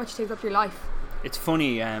that's how much it takes up your life. It's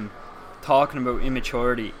funny, talking about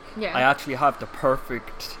immaturity. Yeah. I actually have the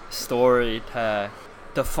perfect story to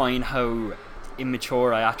define how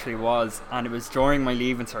immature I actually was, and it was during my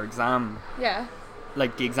leaving cert exam, Yeah.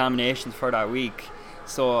 like the examinations for that week.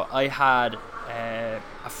 So I had a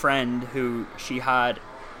friend who she had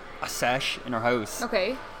a sesh in her house,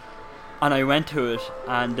 Okay. and I went to it,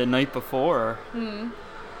 and the night before,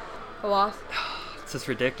 What? it's just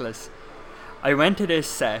ridiculous. I went to this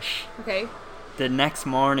sesh. Okay. The next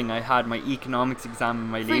morning, I had my economics exam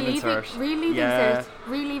and my leaving cert. Re-leaving Yeah, cert.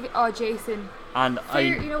 Re-leaving. Oh, Jason. and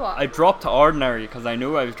You know what? I dropped to ordinary because I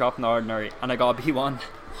knew I was dropping to ordinary, and I got a B1.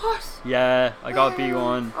 What? Yeah, I got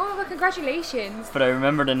B1. Oh, well, congratulations. But I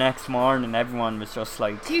remember the next morning, everyone was just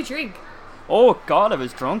like, Do you drink? "Oh God, I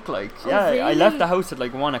was drunk!" Like, Oh, yeah, I left really? the house at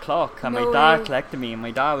like 1 o'clock, and No my dad way. collected me, and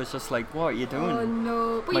my dad was just like, "What are you doing?" Oh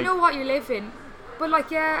no. But Like- you know what? You're living. But like,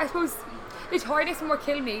 yeah, I suppose the tiredness would more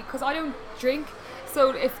kill me because I don't drink. So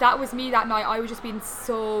if that was me that night, I would just been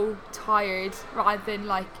so tired rather than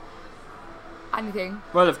like anything.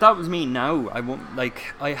 Well, if that was me now, I won't.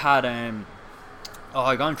 Like, I had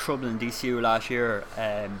I got in trouble in DCU last year.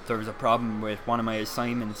 There was a problem with one of my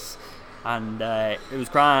assignments, and it was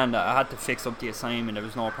grand. I had to fix up the assignment. There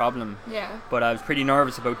was no problem. Yeah. But I was pretty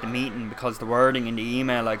nervous about the meeting because the wording in the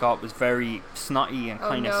email I got was very snotty and Oh,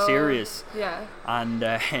 kind of no. serious. Yeah. And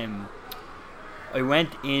I went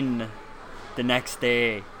in the next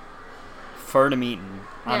day for the meeting,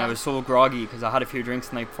 and Yeah. I was so groggy because I had a few drinks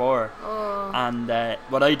the night before. Oh. And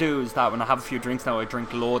what I do is that when I have a few drinks now, I drink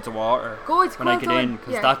loads of water Good. when I well get done. in,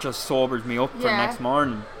 because Yeah. that just sobers me up for the Yeah. next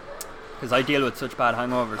morning. Because I deal with such bad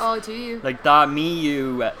hangovers. Oh, do you? Like that, me,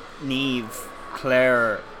 you, Neve,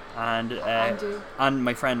 Claire, and Andy. and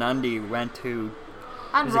my friend Andy went to.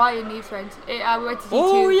 And Is it- Ryan, Neve's friend. We went to D2.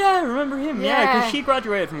 Oh yeah, remember him? Yeah, because Yeah. she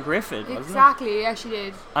graduated from Griffith, wasn't it? Exactly. Yeah, she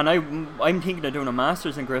did. And I'm thinking of doing a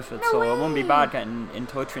master's in Griffith, No so it won't be way. bad getting in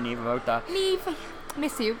touch with Neve about that. Neve,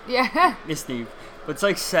 miss you. Yeah. Miss Neve, but it's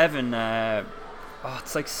like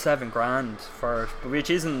it's like $7,000 for it, but which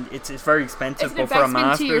isn't. It's very expensive, It's an but for a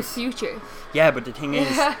investment to your master's. future. Yeah, but the thing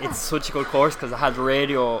is, Yeah. it's such a good course because it has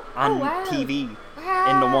radio and wow. TV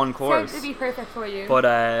in the one course. Sounds to be perfect for you. But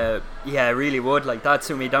yeah, it really would. Like that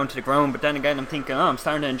suit me down to the ground. But then again, I'm thinking, I'm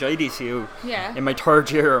starting to enjoy DCU. yeah. In my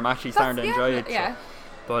 3rd year, I'm actually starting to That's- enjoy yeah, it. so- Yeah.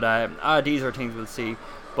 But these are things we'll see.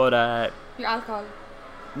 But Your alcohol.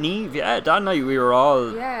 Neve, yeah, that night we were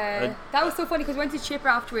all. Yeah. That was so funny because we went to Chipper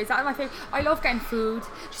afterwards. That was my favorite. I love getting food.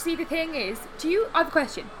 You see, the thing is, I have a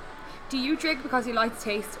question. Do you drink because you like the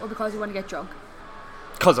taste or because you want to get drunk?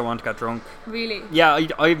 Because I want to get drunk. Really? Yeah,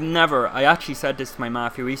 I actually said this to my ma a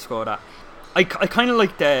few weeks ago that I kind of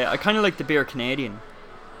like the beer Canadian.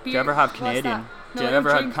 Do you ever have Canadian? No, Do you I don't ever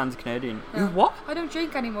have drink. cans of Canadian? No. What? I don't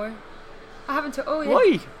drink anymore. I haven't. Oh yeah.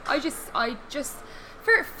 Why? I just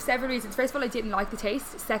for several reasons. First of all, I didn't like the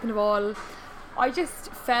taste. Second of all, I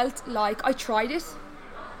just felt like I tried it,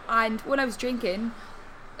 and when I was drinking,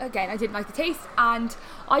 again, I didn't like the taste, and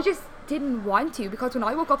I just didn't want to, because when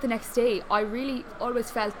I woke up the next day, I really always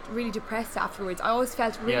felt really depressed afterwards. I always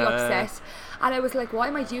felt really Yeah. upset, and I was like, why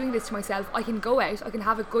am I doing this to myself? I can go out, I can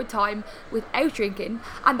have a good time without drinking,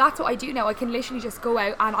 and that's what I do now. I can literally just go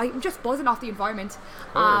out and I'm just buzzing off the environment.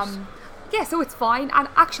 course. Yeah, so it's fine. And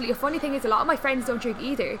actually, a funny thing is, a lot of my friends don't drink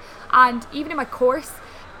either, and even in my course,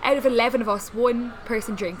 out of 11 of us, one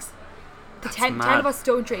person drinks. The 10 mad. of us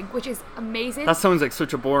don't drink, which is amazing. That sounds like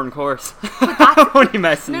such a boring course. But that's, I'm only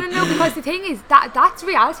messing. no, because the thing is that's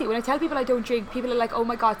reality. When I tell people I don't drink, people are like, "Oh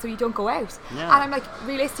my god, so you don't go out?" Yeah. And I'm like,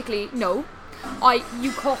 realistically, no.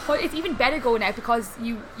 It's even better going out because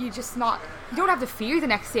you don't have the fear the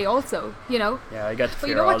next day. Also, you know. Yeah, I get the But fear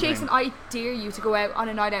you know all what, the Jason? time. I dare you to go out on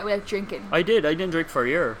a night out without drinking. I didn't drink for a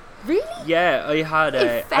year. Really? Yeah, I had You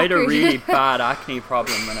a feckers. really bad acne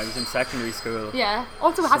problem when I was in secondary school. Yeah.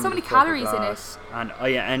 Also, it has so Some many of the stuff calories in it. glass, and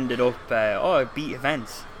I ended up I beat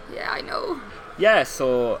events. Yeah, I know. Yeah,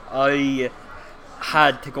 so I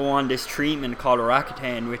had to go on this treatment called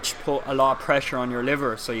Roaccutane, which put a lot of pressure on your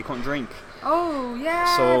liver, so you couldn't drink. Oh,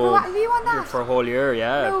 yeah. So Were you on that? for a whole year,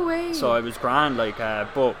 yeah. No way. So I was grand, like,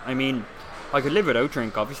 but I mean, I could live without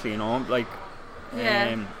drink, obviously, you know, like. Yeah.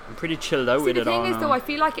 I'm pretty chilled out See, with the it all thing is, now. though, I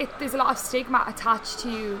feel like there's a lot of stigma attached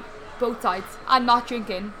to both sides and not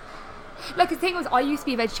drinking. Like, the thing was, I used to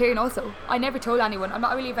be a vegetarian also. I never told anyone. I'm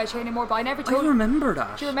not really a vegetarian anymore, but I never I told... remember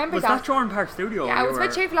that. Do you remember was that? that Jordan Park Studio? Yeah, I you was were-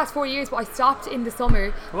 vegetarian for the last 4 years, but I stopped in the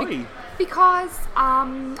summer. Why? Because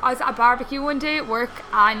I was at a barbecue one day at work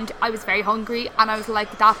and I was very hungry and I was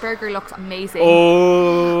like, that burger looks amazing.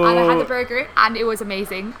 Oh. And I had the burger and it was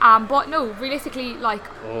amazing. But no, realistically, like,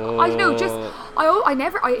 I don't know, just,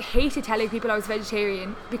 I hated telling people I was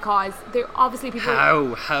vegetarian because there obviously people...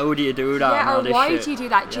 How do you do that? and Yeah, all or this why shit? do you do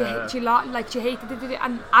that? Do Yeah. you hate it?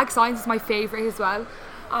 And ag science is my favourite as well.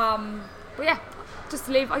 But yeah, I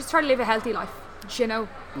just try to live a healthy life, you know.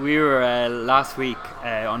 We were last week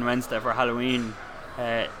on Wednesday for Halloween.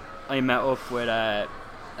 I met up with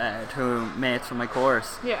two mates from my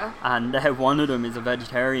course. Yeah. And one of them is a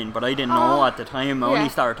vegetarian, but I didn't know at the time. I Yeah. only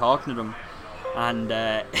started talking to them. And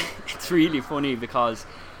it's really funny because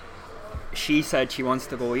she said she wants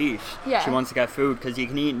to go eat. Yeah. She wants to get food because you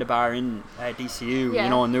can eat in the bar in DCU. Yeah. You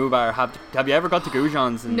know, a new bar. Have you ever got to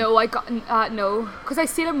Goujon's? No, I got no, because I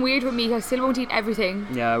still am weird with meat. I still won't eat everything.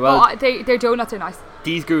 Yeah, well, But their donuts are nice.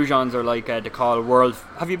 these Goujon's are like they call world.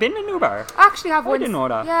 Have you been to New Bar? I actually have I once. didn't know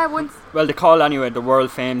that. Yeah, once. Well, they call anyway the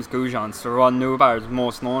world famous Goujon's. They're one New Bar is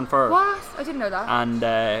most known for. What? I didn't know that. And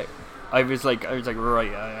I was like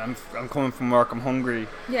right, I'm coming from work. I'm hungry.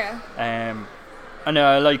 Yeah. And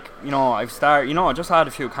I just had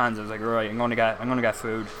a few cans. I was like, right, I'm gonna get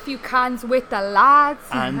food. A few cans with the lads.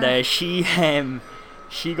 And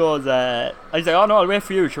she goes, I was like, oh no, I'll wait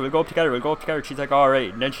for you. We'll go up together. She's like, all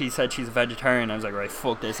right. And then she said she's a vegetarian. I was like, right,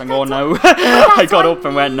 fuck this. I'm going now. I got up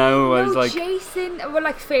and went now. I was like, Jason. Well,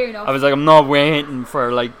 like, fair enough. I was like, I'm not waiting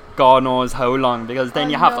for like God knows how long, because then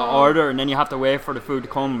I you have to know. order and then you have to wait for the food to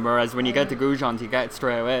come. Whereas when you get to Goujon's, you get it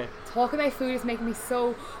straight away. Talking about food is making me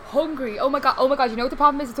so hungry. Oh my god, you know what the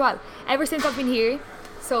problem is as well? Ever since I've been here,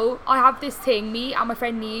 so I have this thing, me and my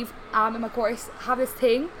friend Neve in my course have this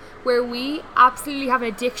thing where we absolutely have an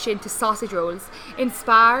addiction to sausage rolls. In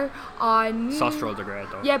Spar on... Sausage rolls are great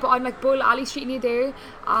though. Yeah, but on like Bull Alley Street near there,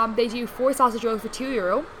 they do 4 sausage rolls for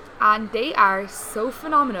 €2. And they are so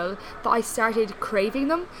phenomenal that I started craving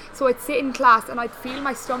them. So I'd sit in class and I'd feel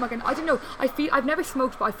my stomach, and I don't know, I've never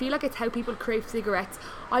smoked, but I feel like it's how people crave cigarettes.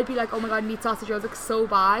 I'd be like, oh my god, meat sausage rolls look so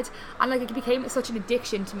bad, and like it became such an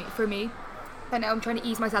addiction for me. And now I'm trying to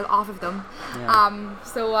ease myself off of them. Yeah.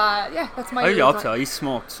 Yeah, that's my... I little opposite. I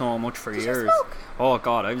smoked so much for Did you years. smoke? Oh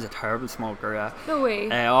god, I was a terrible smoker. Yeah. No way.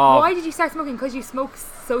 Oh. Why did you start smoking? Because you smoked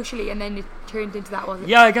socially and then it turned into that, was it?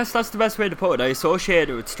 Yeah, I guess that's the best way to put it. I associate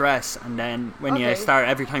it with stress, and then when you Okay. start,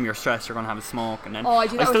 every time you're stressed, you're gonna have a smoke, and then Oh, I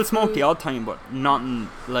do that still with smoke food. the odd time, but nothing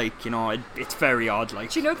like it's very odd.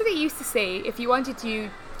 Like, Do you know that they used to say if you wanted to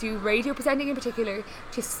do radio presenting in particular,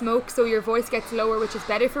 to smoke so your voice gets lower, which is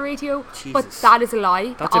better for radio? But Jesus. that is a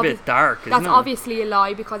lie. that's a bit dark, isn't That's it? obviously a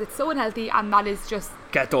lie because it's so unhealthy, and that is just...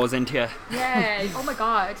 Get those into you. Yeah. Oh my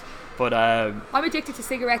god. But I'm addicted to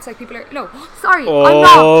cigarettes like people are... No, sorry, oh, I'm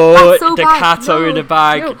not. That's so the bad. cat's out of the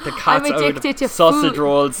bag. No. The cat's I'm out addicted of to sausage food.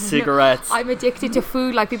 rolls, cigarettes. I'm addicted to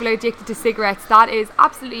food like people are addicted to cigarettes. That is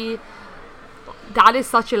absolutely... That is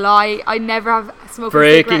such a lie. I never have smoked a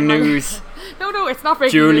cigarette Breaking in my life. news. No, it's not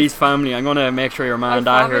breaking Julie's news. family. I'm gonna make sure your mum and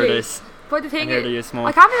My dad hear family. this. But the thing I hear that you is, smoke.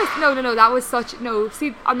 I can't believe... No, that was such... No,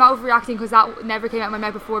 see, I'm not overreacting because that never came out of my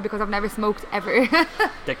mouth before because I've never smoked ever.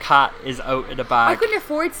 The cat is out of the I bag. couldn't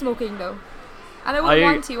afford smoking though. And I wouldn't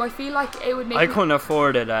want to. I feel like it would make I me... couldn't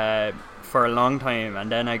afford it for a long time, and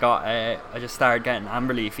then I just started getting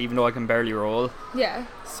Amberleaf, even though I can barely roll. Yeah.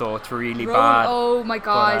 So it's really Roll- bad. Oh my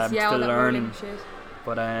god, I'm yeah, all still that rolling learning. shit.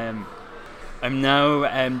 But I'm now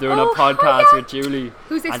doing a Oh, podcast yeah. with Julie.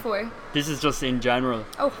 Who's this And for? This is just in general.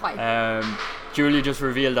 Oh, hi. Julie just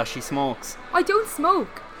revealed that she smokes. I don't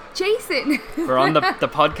smoke. Jason. We're on the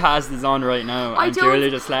podcast is on right now, I and don't. Julie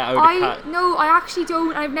just let out a cat. No, I actually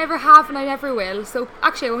don't. I've never have and I never will. So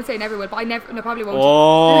actually, I won't say I never will, but I probably won't.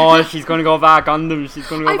 Oh, she's gonna go back on them. She's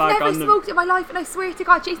gonna go I've back never on them. smoked in my life, and I swear to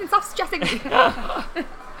God, Jason, stop stressing me.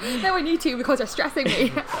 Now I need to because you're stressing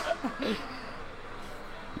me.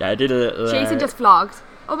 Yeah, I did a little. Jason just vlogged.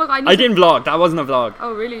 Oh my God, I didn't vlog. That wasn't a vlog.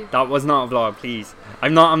 Oh really? That was not a vlog. Please,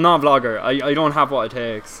 I'm not a vlogger. I don't have what it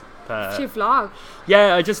takes. To vlog.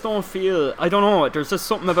 Yeah, I just don't feel. I don't know. There's just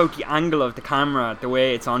something about the angle of the camera, the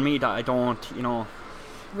way it's on me, that I don't.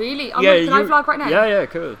 Really? Can I Yeah, vlog right now? Yeah,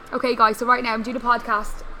 cool. Okay, guys. So right now I'm doing a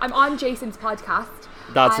podcast. I'm on Jason's podcast.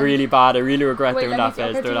 That's and- really bad. I really regret Wait, doing let that,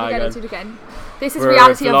 me Fez. do Do that it again. again. This is We're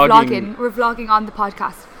reality of vlogging. vlogging. We're vlogging on the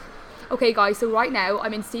podcast. Okay, guys. So right now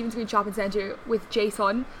I'm in Stephen's Green Shopping Centre with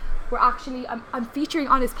Jason. We're actually I'm featuring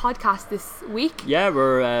on his podcast this week. Yeah,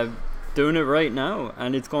 we're doing it right now,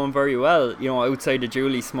 and it's going very well. Outside of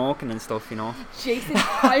Julie smoking and stuff. Jason,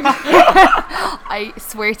 I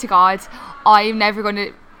swear to God, I'm never going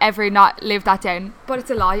to ever not live that down. But it's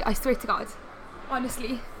a lie. I swear to God.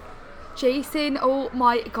 Honestly. Jason, oh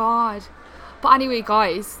my God. But anyway,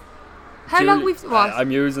 guys, how long we've... What?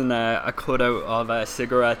 I'm using a cutout of a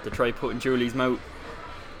cigarette to try put in Julie's mouth.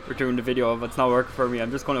 We're doing the video of it's not working for me.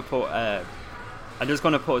 I'm just gonna put a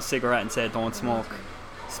cigarette and say don't smoke.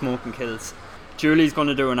 Smoking kills. Julie's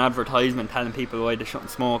gonna do an advertisement telling people why they shouldn't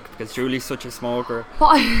smoke because Julie's such a smoker.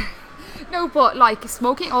 But like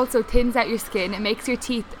smoking also thins out your skin. It makes your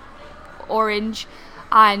teeth orange,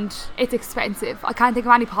 and it's expensive. I can't think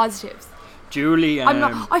of any positives. Julie,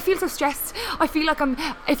 I feel so stressed. I feel like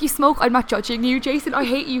if you smoke, I'm not judging you, Jason. I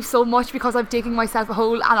hate you so much because I'm digging myself a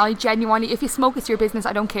hole, and I genuinely, if you smoke, it's your business.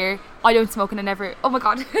 I don't care. I don't smoke, and I never. Oh my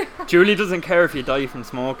God. Julie doesn't care if you die from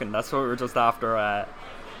smoking. That's what we're just after.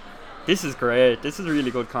 This is great. This is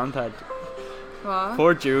really good content. What?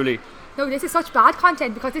 Poor Julie. No, this is such bad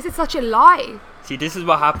content because this is such a lie. See, this is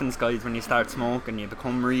what happens, guys, when you start smoking. You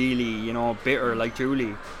become really, bitter like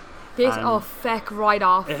Julie. Feck right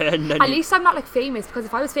off. At least I'm not like famous, because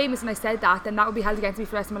if I was famous and I said that, then that would be held against me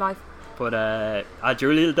for the rest of my life. But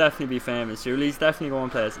Julie will definitely be famous. Julie's definitely going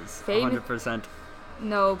places. Famous? 100%.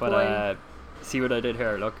 No, but, boy. See what I did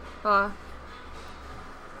here, look.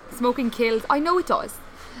 Smoking kills. I know it does.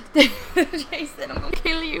 Jason, I'm going to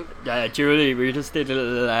kill you. Yeah, Julie, we just did a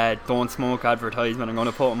little don't smoke advertisement. I'm going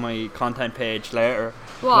to put on my content page later.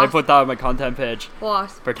 What? I put that on my content page. What?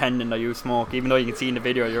 Pretending that you smoke, even though you can see in the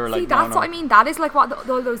video you're like, that's no. what I mean. That is like what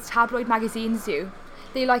all those tabloid magazines do.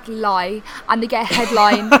 They like lie and they get a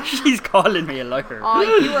headline. She's calling me a liar. Oh,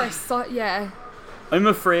 you are so... Yeah. I'm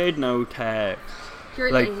afraid now to...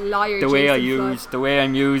 You're like a liar, the way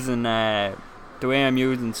I'm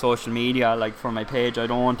using social media, like for my page, I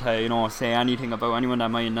don't want to, say anything about anyone that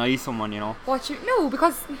might annoy someone, No,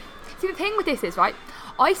 because see, the thing with this is, right,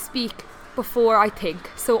 I speak before I think,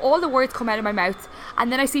 so all the words come out of my mouth,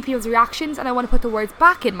 and then I see people's reactions, and I want to put the words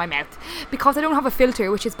back in my mouth because I don't have a filter,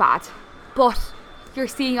 which is bad. But you're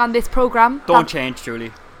seeing on this program. Don't change,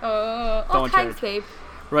 Julie. Don't thanks, babe.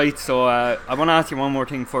 Right, so I want to ask you one more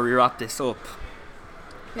thing before we wrap this up.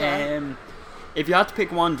 Yeah. If you had to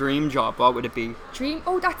pick one dream job, what would it be? Dream?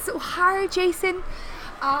 Oh, that's so hard, Jason.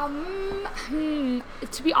 To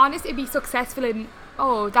be honest, it'd be successful in...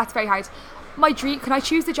 Oh, that's very hard. My dream... Can I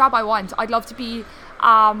choose the job I want? I'd love to be...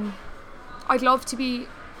 what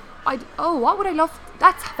would I love...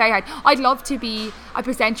 That's very hard. I'd love to be a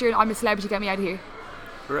presenter and I'm a celebrity, get me out of here.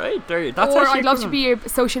 Right, there. That's or actually I'd love to be a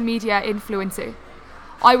social media influencer.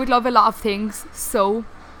 I would love a lot of things, so...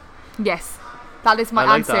 Yes. That is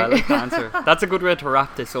my answer. I like the answer. That's a good way to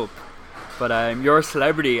wrap this up. But you're a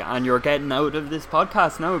celebrity and you're getting out of this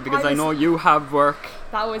podcast now because I know you have work.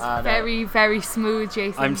 That was very, very smooth,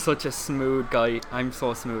 Jason. I'm such a smooth guy. I'm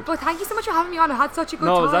so smooth. But thank you so much for having me on. I had such a good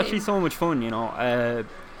time. No, it was actually so much fun,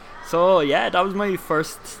 So yeah, that was my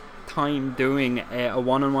first time doing a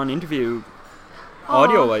one-on-one interview.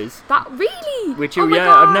 Audio-wise. That really? With you, oh my yeah.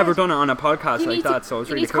 God. I've never done it on a podcast like that, so it's really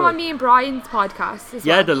cool. You need to come on me and Brian's podcast as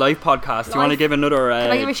well. Yeah, the live podcast. Do you want to give another...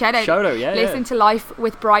 Can I give a shout out? Shout out, yeah. Listen to Life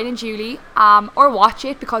with Brian and Julie, or watch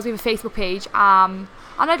it because we have a Facebook page, and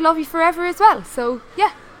I'd love you forever as well. So,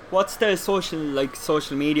 yeah. What's the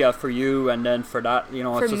social media for you, and then for that,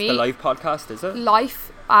 it's just the live podcast, is it?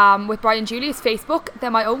 Life with Brian and Julie is Facebook.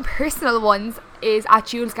 Then my own personal ones is at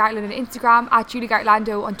Jules Gartland on Instagram, at Julie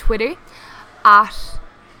Gartlando on Twitter, at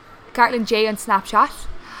Gartland J on Snapchat.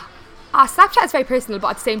 Snapchat is very personal, but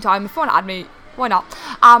at the same time, if you want to add me, why not?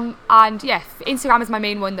 And yeah, Instagram is my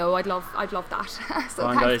main one though. I'd love that. So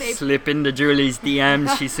come on, guys, babe. Slip into Julie's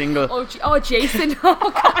DMs. She's single. Oh, Jason.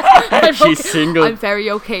 Oh God. She's okay. Single. I'm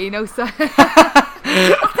very okay. No, so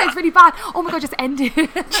that sounds really bad. Oh my God, just end it.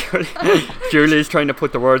 Julie's trying to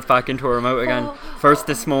put the words back into her mouth again. First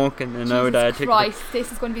the smoke, and then now the Christ,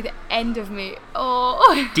 this is going to be the end of me.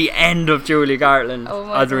 Oh. The end of Julie Gartland,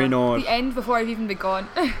 as we know it. The end before I've even begun.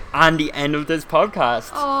 And the end of this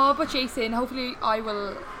podcast. Oh, but Jason, hopefully I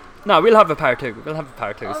will... No, we'll have a part two. We'll have a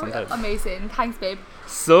part two sometime. Amazing. Thanks, babe.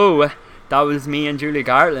 So, that was me and Julie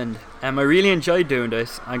Garland. I really enjoyed doing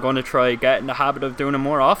this. I'm going to try get in the habit of doing it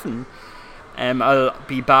more often. I'll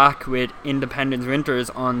be back with Independence Winters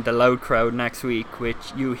on the Loud Crowd next week,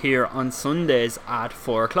 which you hear on Sundays at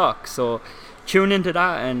 4 o'clock. So tune into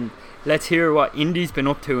that and let's hear what Indy's been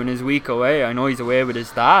up to in his week away. I know he's away with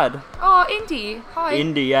his dad. Oh, Indy. Hi.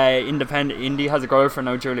 Indy, yeah, independent. Indy has a girlfriend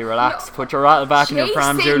now, Julie. Relax. No. Put your rattle back in your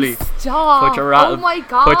pram, Julie. Stop. Put your rattle, oh my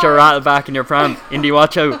God. Put your rattle back in your pram. Indy,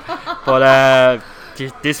 watch out. But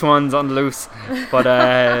this one's on the loose. But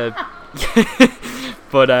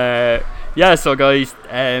yeah, so guys,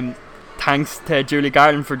 thanks to Julie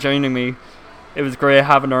Garland for joining me. It was great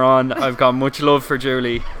having her on. I've got much love for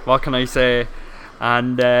Julie. What can I say?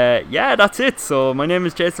 And yeah, that's it. So my name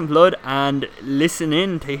is Jason Flood, and listen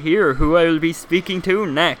in to hear who I will be speaking to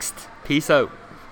next. Peace out.